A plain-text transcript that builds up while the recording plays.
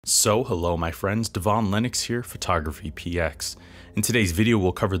So hello my friends, Devon Lennox here, Photography PX. In today's video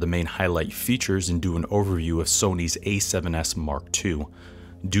we'll cover the main highlight features and do an overview of Sony's A7S Mark II.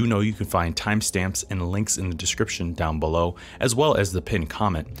 Do know you can find timestamps and links in the description down below, as well as the pinned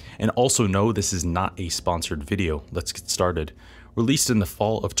comment. And also know this is not a sponsored video. Let's get started. Released in the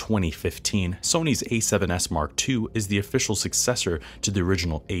fall of 2015, Sony's A7S Mark II is the official successor to the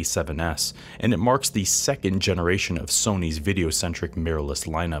original A7S, and it marks the second generation of Sony's video-centric mirrorless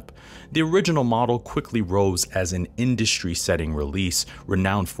lineup. The original model quickly rose as an industry-setting release,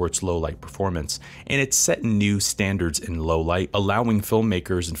 renowned for its low-light performance, and it set new standards in low light, allowing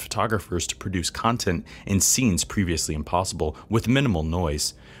filmmakers and photographers to produce content in scenes previously impossible with minimal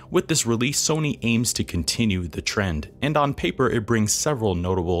noise. With this release, Sony aims to continue the trend, and on paper it brings several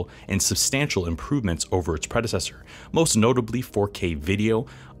notable and substantial improvements over its predecessor, most notably 4K video,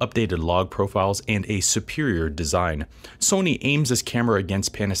 updated log profiles, and a superior design. Sony aims this camera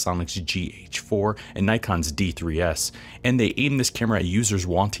against Panasonic's GH4 and Nikon's D3S, and they aim this camera at users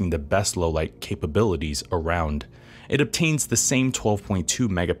wanting the best low-light capabilities around. It obtains the same 12.2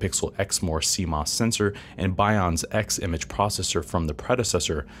 megapixel Exmor CMOS sensor and Bion's X image processor from the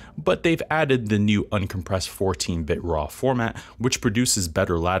predecessor, but they've added the new uncompressed 14-bit RAW format, which produces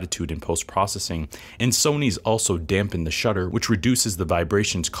better latitude in post-processing, and Sony's also dampened the shutter, which reduces the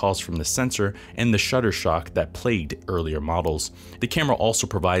vibrations caused from the sensor and the shutter shock that plagued earlier models. The camera also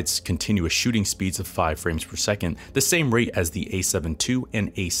provides continuous shooting speeds of 5 frames per second, the same rate as the A7 II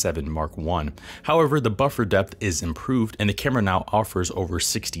and A7 Mark I. However, the buffer depth is improved, and the camera now offers over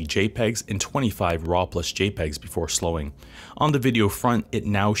 60 JPEGs and 25 RAW plus JPEGs before slowing. On the video front, it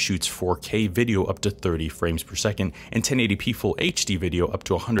now shoots 4K video up to 30 frames per second and 1080p Full HD video up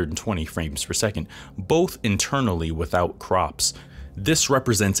to 120 frames per second, both internally without crops. This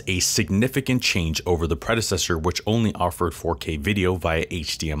represents a significant change over the predecessor, which only offered 4K video via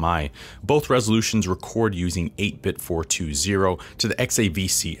HDMI. Both resolutions record using 8-bit 420 to the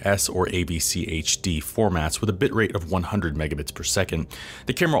XAVCS or AVC-HD formats with a bitrate of 100 megabits per second.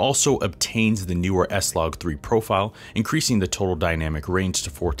 The camera also obtains the newer S-Log3 profile, increasing the total dynamic range to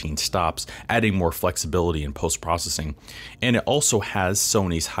 14 stops, adding more flexibility in post-processing. And it also has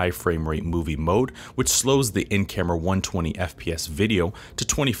Sony's high frame rate movie mode, which slows the in-camera 120 FPS video to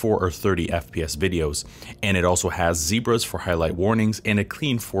 24 or 30 FPS videos, and it also has zebras for highlight warnings and a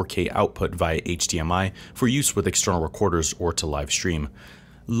clean 4K output via HDMI for use with external recorders or to live stream.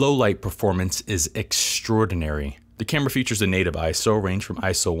 Low light performance is extraordinary. The camera features a native ISO range from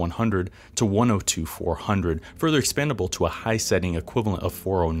ISO 100 to 102/400, further expandable to a high setting equivalent of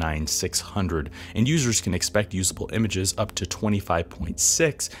 409/600, and users can expect usable images up to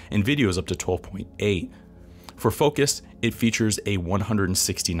 25.6 and videos up to 12.8. For focus, it features a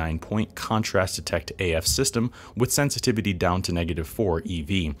 169-point contrast detect AF system with sensitivity down to -4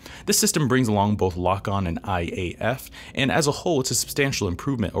 EV. This system brings along both lock-on and IAF, and as a whole it's a substantial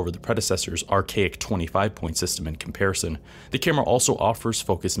improvement over the predecessor's archaic 25-point system in comparison. The camera also offers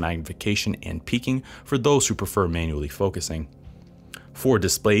focus magnification and peaking for those who prefer manually focusing. For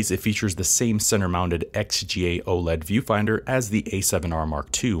displays, it features the same center-mounted XGA OLED viewfinder as the A7R Mark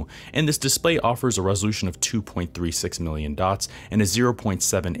II, and this display offers a resolution of 2.36 million dots and a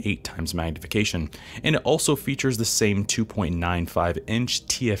 0.78 times magnification, and it also features the same 2.95-inch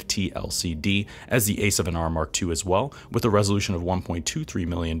TFT LCD as the A7R Mark II as well, with a resolution of 1.23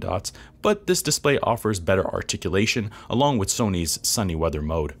 million dots, but this display offers better articulation along with Sony's sunny weather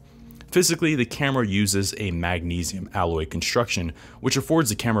mode. Physically, the camera uses a magnesium alloy construction, which affords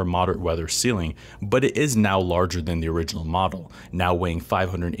the camera moderate weather sealing, but it is now larger than the original model, now weighing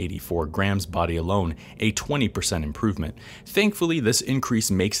 584 grams body alone, a 20% improvement. Thankfully, this increase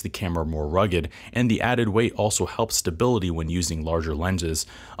makes the camera more rugged, and the added weight also helps stability when using larger lenses.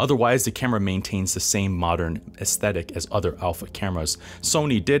 Otherwise, the camera maintains the same modern aesthetic as other alpha cameras.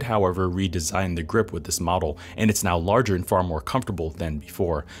 Sony did, however, redesign the grip with this model, and it's now larger and far more comfortable than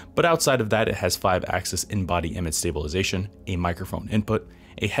before. But outside of that, it has 5-axis in-body image stabilization, a microphone input,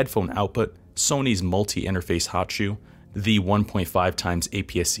 a headphone output, Sony's multi-interface hot shoe, the 1.5 times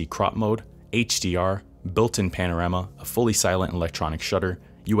APS-C crop mode, HDR, built-in panorama, a fully silent electronic shutter,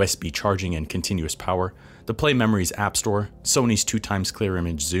 USB charging and continuous power, the Play Memories App Store, Sony's 2 times clear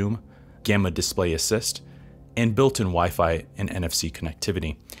image zoom, Gamma Display Assist, and built-in Wi-Fi and NFC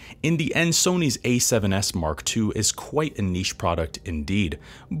connectivity. In the end, Sony's A7S Mark II is quite a niche product indeed,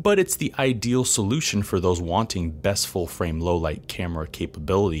 but it's the ideal solution for those wanting best full-frame low-light camera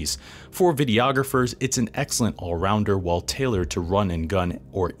capabilities. For videographers, it's an excellent all-rounder while tailored to run and gun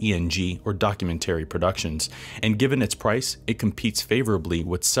or ENG or documentary productions, and given its price, it competes favorably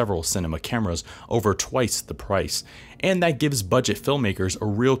with several cinema cameras over twice the price, and that gives budget filmmakers a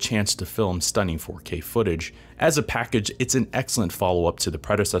real chance to film stunning 4K footage. As a package, it's an excellent follow-up to the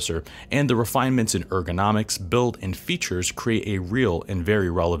predecessor, and the refinements in ergonomics, build, and features create a real and very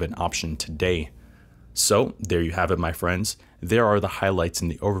relevant option today. So, there you have it, my friends. There are the highlights in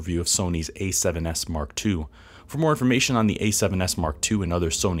the overview of Sony's A7S Mark II. For more information on the A7S Mark II and other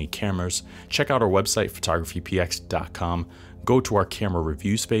Sony cameras, check out our website, photographypx.com. Go to our camera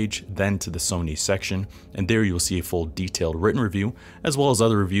reviews page, then to the Sony section, and there you'll see a full detailed written review, as well as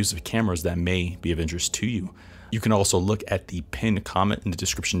other reviews of cameras that may be of interest to you. You can also look at the pinned comment in the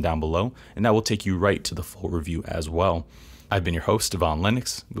description down below, and that will take you right to the full review as well. I've been your host, Devon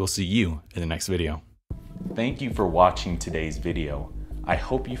Lennox. We'll see you in the next video. Thank you for watching today's video. I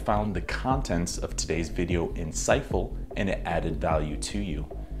hope you found the contents of today's video insightful and it added value to you.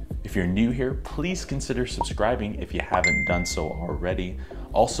 If you're new here, please consider subscribing if you haven't done so already.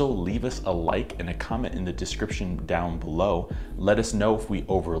 Also, leave us a like and a comment in the description down below. Let us know if we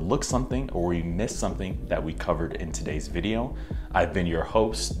overlooked something or we missed something that we covered in today's video. I've been your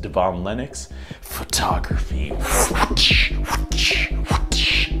host, Devon Lennox, Photography.